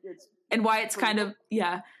 And why it's kind of,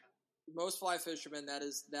 most fly fishermen, that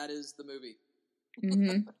is the movie.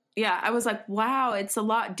 Mm-hmm. Yeah, I was like, wow, it's a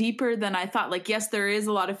lot deeper than I thought. Like, yes, there is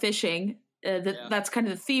a lot of fishing. That's kind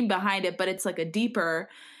of the theme behind it, but it's like a deeper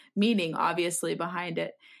meaning, obviously, behind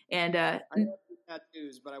it. And I don't do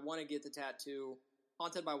tattoos, but I want to get the tattoo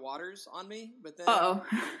Haunted by Waters on me. But then I know,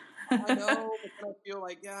 but then I feel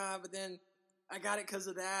like, but then I got it because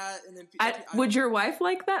of that. And then would your wife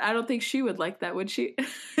like that? I don't think she would like that, would she?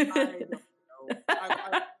 I don't know.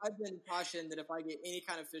 I've been cautioned that if I get any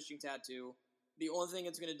kind of fishing tattoo, the only thing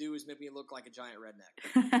it's going to do is make me look like a giant redneck.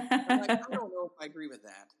 I don't know if I agree with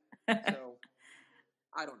that. So,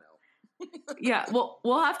 I don't know. Yeah, well,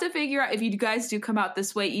 we'll have to figure out if you guys do come out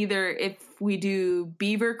this way, either if we do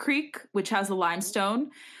Beaver Creek, which has a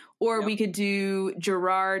limestone, or we could do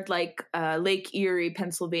Girard, like Lake Erie,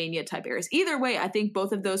 Pennsylvania type areas. Either way, I think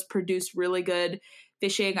both of those produce really good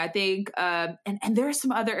fishing. I think, and there are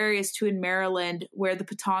some other areas too in Maryland where the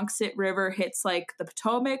Patuxent River hits like the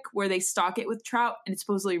Potomac, where they stock it with trout, and it's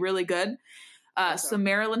supposedly really good. So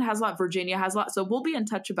Maryland has a lot, Virginia has a lot. So we'll be in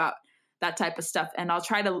touch about that type of stuff, and I'll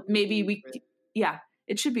try to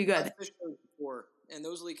it should be good. I've fished those before, and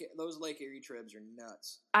those Lake Erie trips are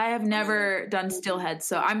nuts. I have never done steelhead,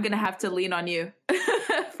 so I'm gonna have to lean on you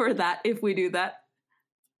for that if we do that.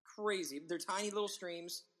 Crazy. They're tiny little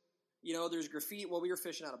streams. There's graffiti. Well, we were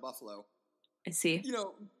fishing out of Buffalo. I see.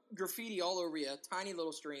 Graffiti all over you. Tiny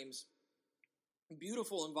little streams.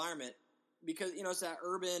 Beautiful environment because it's that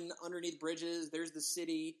urban underneath bridges. There's the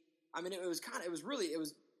city. I mean, it was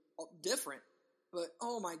different, but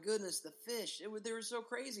oh my goodness, the fish! They were so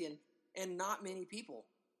crazy, and not many people.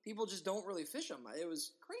 People just don't really fish them. It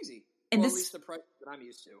was crazy. And at least the price that I'm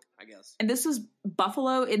used to, I guess. And this was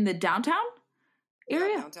Buffalo in the downtown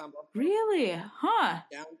area? Yeah, downtown Buffalo. Really? Huh.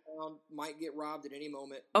 Downtown might get robbed at any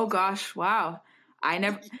moment. Oh gosh, wow.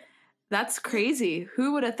 That's crazy.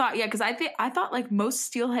 Who would have thought? Yeah, because I thought like most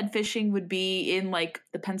steelhead fishing would be in like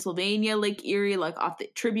the Pennsylvania Lake Erie, like off the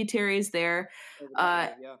tributaries there.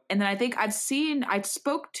 And then I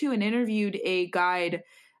spoke to and interviewed a guide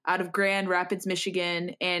out of Grand Rapids,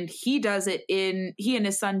 Michigan, and he and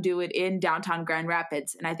his son do it in downtown Grand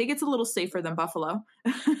Rapids. And I think it's a little safer than Buffalo.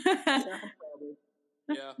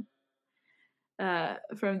 Yeah.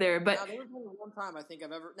 From there, but there was only one time I think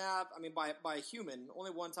I've ever. By a human, only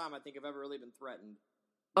one time I think I've ever really been threatened.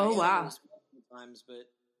 Oh wow! Times, but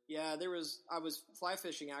yeah, I was fly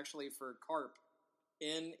fishing actually for carp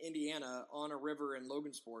in Indiana on a river in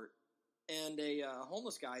Logansport, and a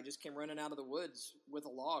homeless guy just came running out of the woods with a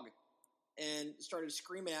log, and started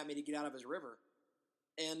screaming at me to get out of his river.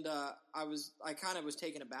 And I kind of was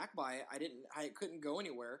taken aback by it. I couldn't go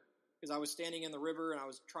anywhere because I was standing in the river and I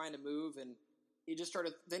was trying to move, and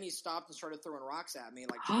he stopped and started throwing rocks at me,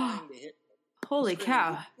 like trying to hit me. Holy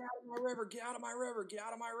cow. Get out of my river, get out of my river, get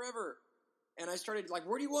out of my river. And I started like,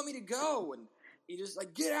 where do you want me to go? And he just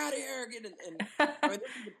like, get out of here. I mean, this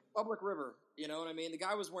is a public river. You know what I mean? The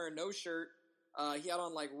guy was wearing no shirt. He had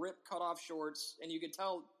on like ripped cut off shorts, and you could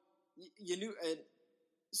tell you knew.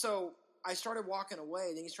 So I started walking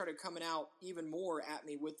away. Then he started coming out even more at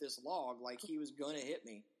me with this log, like he was going to hit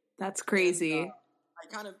me. That's crazy. And,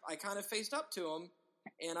 I kind of faced up to him,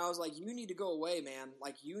 and I was like, you need to go away, man.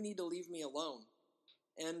 Like, you need to leave me alone.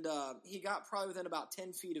 And he got probably within about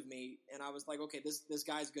 10 feet of me, and I was like, okay, this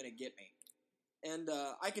guy's going to get me. And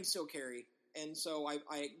I can still carry. And so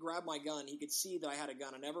I grabbed my gun. He could see that I had a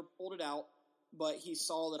gun. I never pulled it out, but he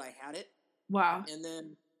saw that I had it. Wow. And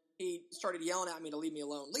then he started yelling at me to leave me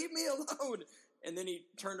alone. Leave me alone! And then he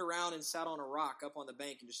turned around and sat on a rock up on the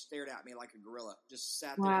bank and just stared at me like a gorilla. Just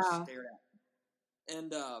sat there and stared at me.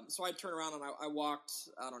 And so I turned around and I walked,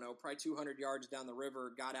 I don't know, probably 200 yards down the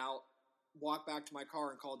river, got out, walked back to my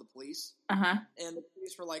car and called the police. Uh-huh. And the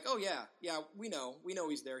police were like, oh, yeah, we know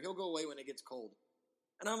he's there. He'll go away when it gets cold.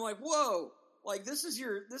 And I'm like, whoa, like this is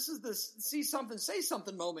the see something, say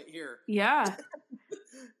something moment here. Yeah.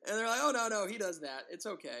 And they're like, oh, no, he does that. It's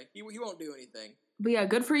okay. He won't do anything. But yeah,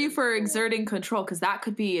 good for you for exerting control, because that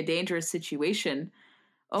could be a dangerous situation.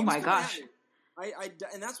 Oh my gosh.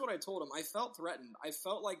 And that's what I told him. I felt threatened. I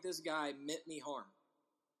felt like this guy meant me harm.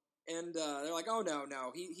 And they're like, oh,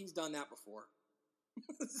 no, he's done that before.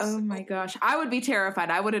 Oh my gosh. I would be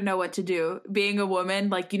terrified. I wouldn't know what to do. Being a woman,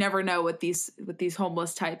 like you never know with these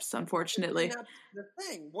homeless types, unfortunately. And that's the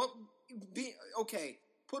thing. Okay,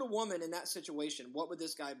 put a woman in that situation. What would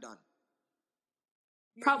this guy have done?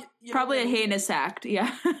 Probably a heinous act.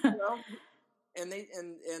 Yeah. And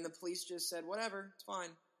the police just said, whatever, it's fine.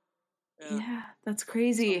 Yeah, that's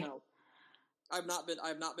crazy. I've not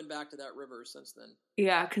been back to that river since then.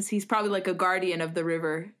 Yeah, because he's probably like a guardian of the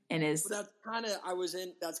river and is. Well,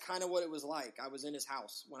 that's kind of what it was like. I was in his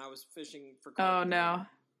house when I was fishing for. Oh no.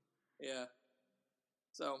 Yeah.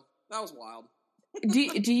 So that was wild.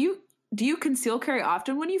 Do you conceal carry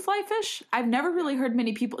often when you fly fish? I've never really heard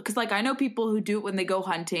many people, because like I know people who do it when they go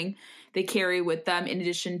hunting. They carry with them in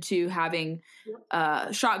addition to having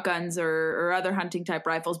shotguns or other hunting type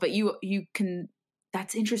rifles. But you can.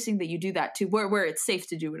 That's interesting that you do that too, where it's safe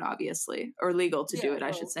to do it, obviously, or legal to do it,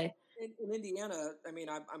 I should say. In Indiana, I mean,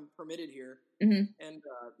 I'm permitted here, mm-hmm. and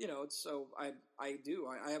so I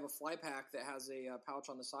have a fly pack that has a pouch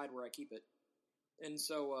on the side where I keep it, and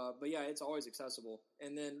so, but yeah, it's always accessible.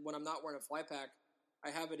 And then when I'm not wearing a fly pack,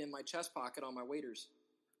 I have it in my chest pocket on my waders,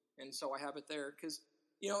 and so I have it there because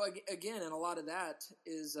again, and a lot of that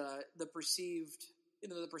is the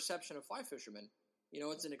perception of fly fishermen.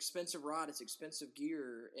 It's an expensive rod, it's expensive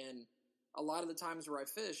gear, and a lot of the times where I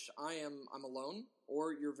fish, I'm alone,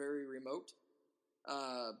 or you're very remote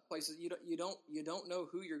places. You don't know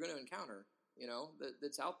who you're going to encounter,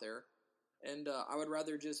 that's out there, and I would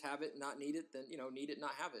rather just have it and not need it than need it and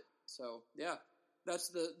not have it. So yeah, that's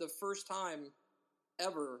the first time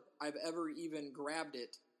ever I've ever even grabbed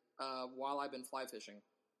it while I've been fly fishing,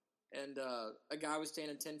 and a guy was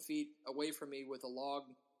standing 10 feet away from me with a log.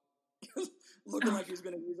 Looking like he was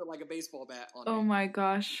going to use it like a baseball bat on me. Oh my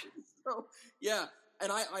gosh. So, yeah.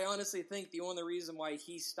 And I honestly think the only reason why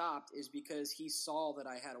he stopped is because he saw that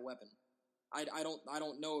I had a weapon. I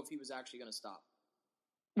don't know if he was actually going to stop.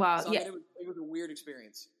 Wow. So, yeah. I mean, it was a weird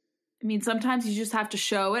experience. I mean, sometimes you just have to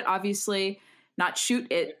show it, obviously not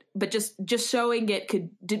shoot it, but just showing it could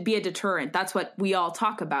be a deterrent. That's what we all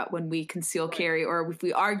talk about when we conceal carry, or if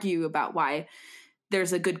we argue about why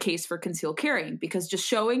there's a good case for concealed carrying, because just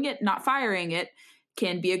showing it, not firing it,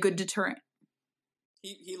 can be a good deterrent.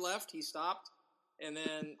 He left, he stopped, and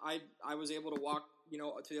then I was able to walk,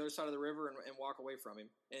 to the other side of the river and walk away from him,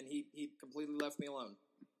 and he completely left me alone.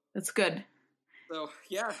 That's good. So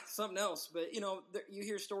yeah, something else. But you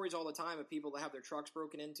hear stories all the time of people that have their trucks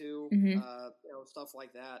broken into, mm-hmm. Stuff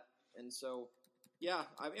like that, and so yeah,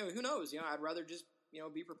 who knows? I'd rather just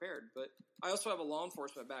be prepared. But I also have a law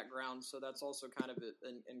enforcement background, so that's also kind of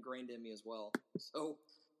ingrained in me as well. So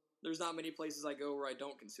there's not many places I go where I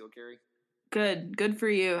don't conceal carry. Good for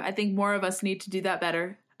you. I think more of us need to do that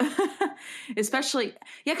better. Especially,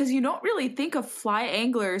 because you don't really think of fly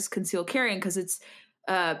anglers conceal carrying, because it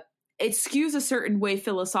skews a certain way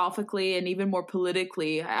philosophically and even more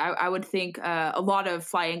politically. I would think a lot of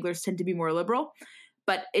fly anglers tend to be more liberal.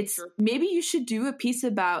 but it's maybe you should do a piece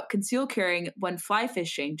about concealed carrying when fly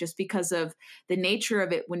fishing, just because of the nature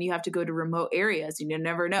of it when you have to go to remote areas. You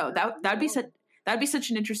never know. That'd be such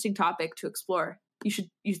an interesting topic to explore.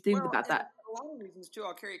 You think about that. A lot of reasons too.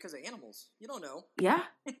 I'll carry it because of animals. You don't know. Yeah.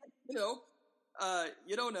 You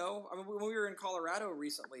don't know. I mean, when we were in Colorado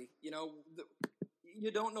recently, you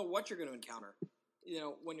don't know what you're going to encounter,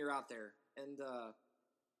 when you're out there. And,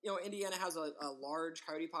 Indiana has a large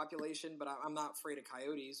coyote population, but I'm not afraid of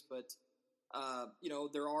coyotes. But,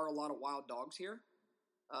 there are a lot of wild dogs here.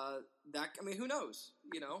 Who knows?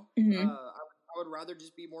 Mm-hmm. I would rather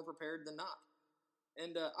just be more prepared than not.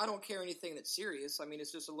 And I don't care anything that's serious. I mean,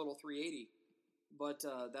 it's just a little 380. But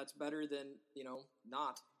that's better than,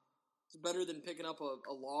 not. It's better than picking up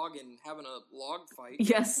a log and having a log fight.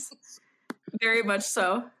 Yes, very much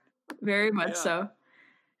so. Very much so.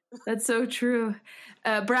 That's so true.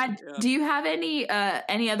 Brad, do you have any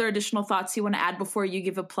other additional thoughts you want to add before you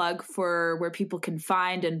give a plug for where people can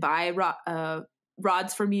find and buy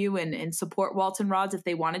rods from you and support Walton Rods if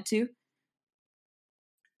they wanted to?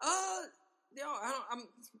 I'm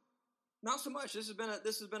not so much. This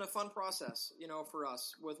has been a fun process, for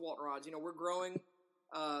us with Walton Rods. We're growing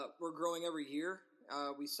every year.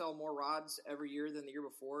 We sell more rods every year than the year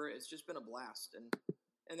before. It's just been a blast, and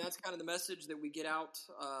that's kind of the message that we get out,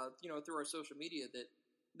 through our social media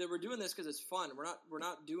that we're doing this because it's fun. We're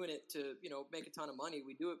not doing it to make a ton of money.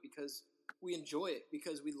 We do it because we enjoy it,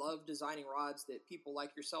 because we love designing rods that people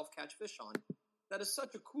like yourself catch fish on. That is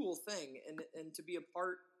such a cool thing, and to be a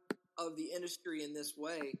part of the industry in this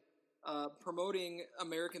way, promoting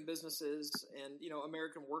American businesses and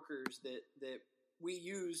American workers that we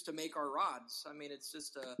use to make our rods. I mean, it's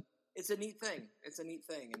just it's a neat thing. It's a neat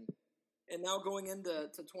thing, and now going into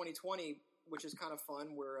 2020, which is kind of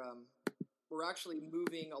fun, we're actually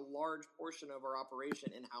moving a large portion of our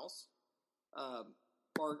operation in house.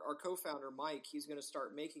 Our co-founder Mike, he's going to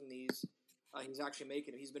start making these.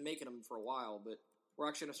 He's been making them for a while, but we're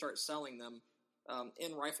actually going to start selling them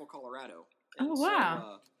in Rifle, Colorado. And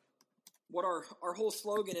wow! So, what our whole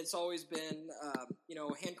slogan, it's always been,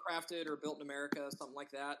 handcrafted or built in America, something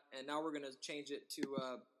like that. And now we're going to change it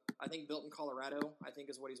to, I think built in Colorado, I think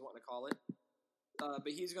is what he's wanting to call it.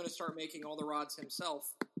 But he's going to start making all the rods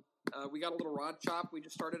himself. We got a little rod shop we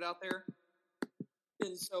just started out there.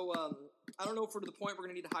 And so, I don't know if we're to the point we're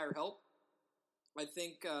going to need to hire help. I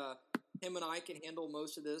think, him and I can handle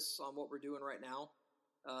most of this on what we're doing right now.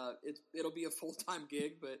 It'll be a full-time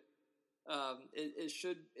gig, but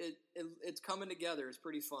it's coming together. It's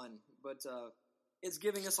pretty fun, but it's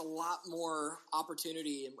giving us a lot more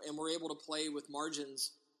opportunity, and we're able to play with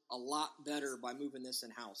margins a lot better by moving this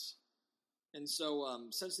in-house. And so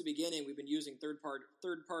since the beginning, we've been using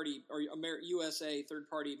third-party or USA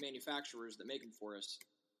third-party manufacturers that make them for us.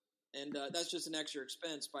 And that's just an extra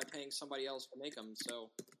expense by paying somebody else to make them.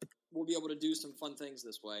 So we'll be able to do some fun things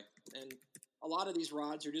this way. And a lot of these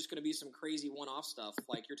rods are just going to be some crazy one-off stuff.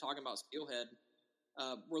 Like you're talking about steelhead.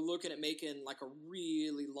 We're looking at making like a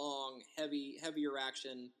really long, heavier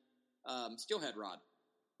action steelhead rod.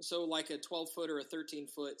 So like a 12-foot or a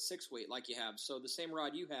 13-foot 6-weight like you have. So the same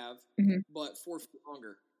rod you have, but 4 feet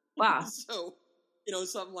longer. Wow. So,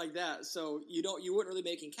 something like that. So you wouldn't really be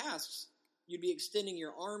making casts. You'd be extending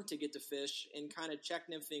your arm to get to fish and kind of check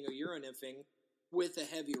nymphing or euro nymphing with a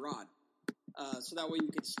heavy rod. So that way you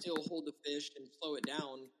can still hold the fish and slow it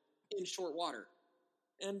down in short water.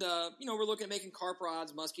 And, we're looking at making carp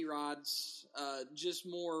rods, muskie rods, just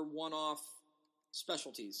more one-off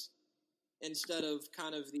specialties instead of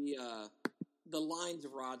kind of the lines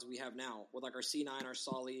of rods we have now with like our C9, our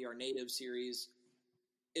Solly, our Native series.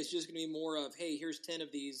 It's just going to be more of, hey, here's 10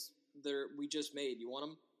 of these we just made. You want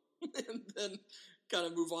them? And then kind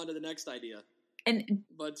of move on to the next idea. And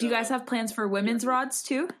do you guys have plans for women's rods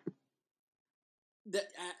too?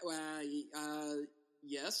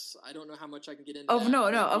 Yes. I don't know how much I can get into. Oh, no,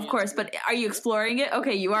 of course. But are you exploring it?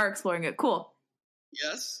 Okay, you are exploring it. Cool.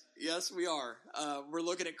 Yes, we are. We're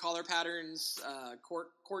looking at collar patterns,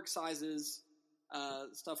 cork sizes,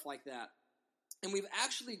 stuff like that. And we've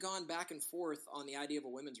actually gone back and forth on the idea of a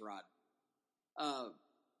women's rod.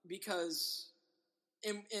 Because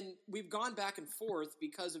and we've gone back and forth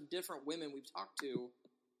because of different women we've talked to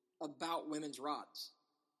about women's rods,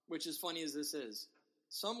 which is funny as this is.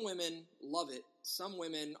 Some women love it. Some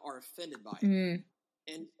women are offended by it.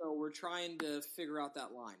 And so we're trying to figure out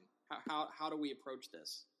that line. How do we approach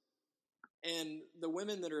this? And the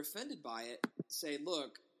women that are offended by it say,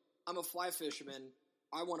 look, I'm a fly fisherman.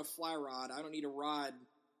 I want a fly rod. I don't need a rod.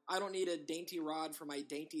 I don't need a dainty rod for my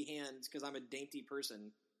dainty hands because I'm a dainty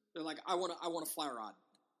person. They're like, I want a fly rod.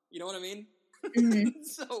 You know what I mean?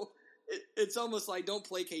 So it's almost like, don't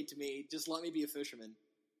placate to me, just let me be a fisherman.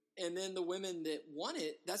 And then the women that want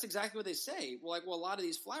it, that's exactly what they say. Well, a lot of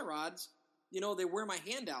these fly rods, they wear my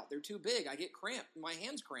hand out. They're too big. I get cramped. My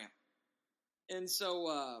hands cramp. And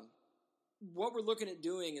so what we're looking at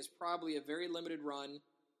doing is probably a very limited run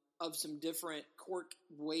of some different cork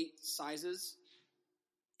weight sizes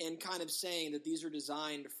and kind of saying that these are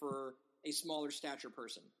designed for a smaller stature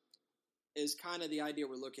person is kind of the idea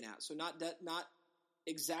we're looking at. So not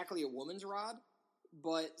exactly a woman's rod,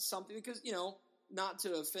 but something, because, not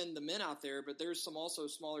to offend the men out there, but there's some also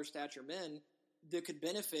smaller stature men that could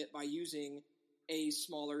benefit by using a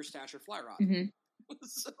smaller stature fly rod. Mm-hmm.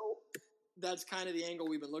 So that's kind of the angle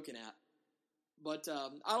we've been looking at. But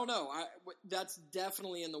I don't know. That's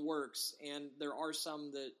definitely in the works, and there are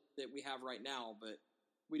some that we have right now, but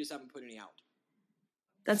we just haven't put any out.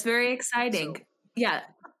 That's very exciting. So, yeah.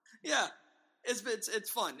 Yeah. It's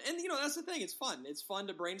fun. And, that's the thing. It's fun. It's fun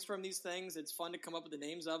to brainstorm these things. It's fun to come up with the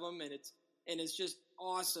names of them, and it's just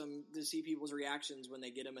awesome to see people's reactions when they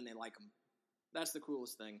get them and they like them. That's the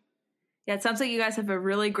coolest thing. Yeah, it sounds like you guys have a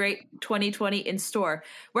really great 2020 in store.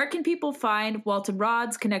 Where can people find Walton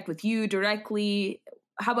Rods, connect with you directly?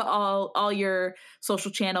 How about all your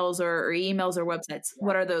social channels or emails or websites? Yeah.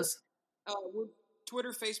 What are those?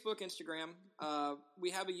 Twitter, Facebook, Instagram.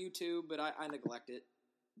 We have a YouTube, but I neglect it.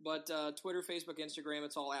 But Twitter, Facebook, Instagram,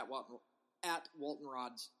 it's all at Walton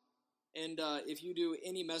Rods. And if you do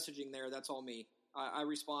any messaging there, that's all me. I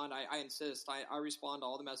respond. I insist. I respond to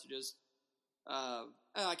all the messages.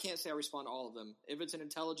 I can't say I respond to all of them. If it's an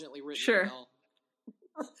intelligently written email,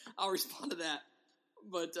 I'll respond to that.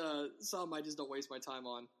 But some I just don't waste my time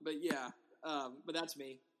on. But yeah, but that's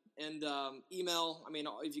me. And email,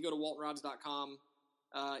 if you go to waltonrods.com,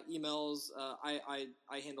 emails,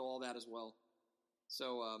 I handle all that as well.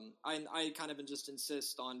 So I kind of just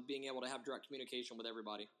insist on being able to have direct communication with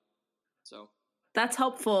everybody. So that's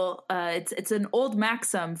helpful. It's an old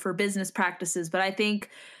maxim for business practices, but I think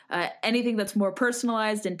anything that's more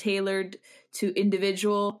personalized and tailored to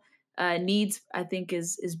individual needs, I think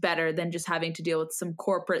is better than just having to deal with some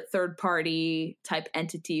corporate third party type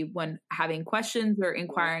entity when having questions or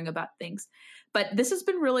inquiring about things. But this has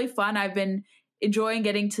been really fun. I've been enjoying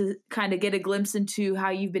getting to kind of get a glimpse into how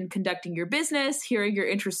you've been conducting your business, hearing your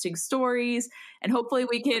interesting stories, and hopefully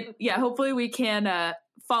we can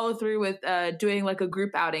follow through with doing like a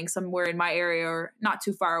group outing somewhere in my area or not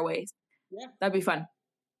too far away. Yeah, that'd be fun.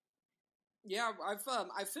 Yeah,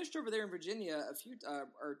 I've fished over there in Virginia a few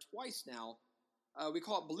or twice now. We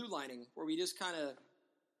call it blue lining, where we just kind of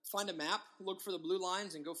find a map, look for the blue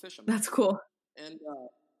lines, and go fish them. That's cool. And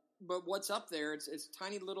but what's up there? It's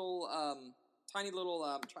tiny little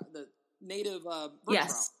the native bird trout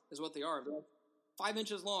is what they are. They're 5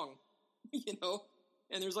 inches long,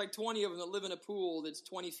 And there's like 20 of them that live in a pool that's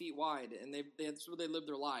 20 feet wide, and that's where they live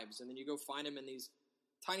their lives. And then you go find them in these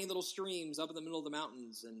tiny little streams up in the middle of the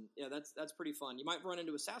mountains, and yeah, that's pretty fun. You might run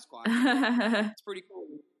into a Sasquatch. It's pretty cool.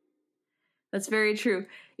 That's very true.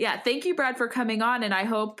 Yeah, thank you, Brad, for coming on, and I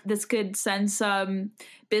hope this could send some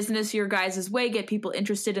business your guys' way, get people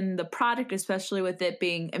interested in the product, especially with it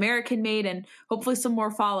being American-made, and hopefully some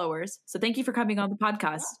more followers. So thank you for coming on the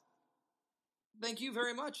podcast. Thank you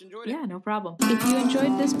very much. Enjoyed it. Yeah, no problem. If you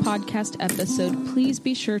enjoyed this podcast episode, please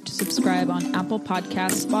be sure to subscribe on Apple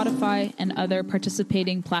Podcasts, Spotify, and other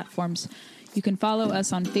participating platforms. You can follow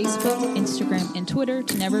us on Facebook, Instagram, and Twitter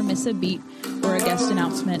to never miss a beat or a guest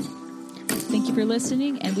announcement. Thank you for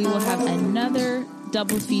listening, and we will have another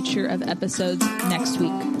double feature of episodes next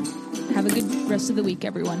week. Have a good rest of the week,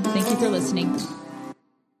 everyone. Thank you for listening.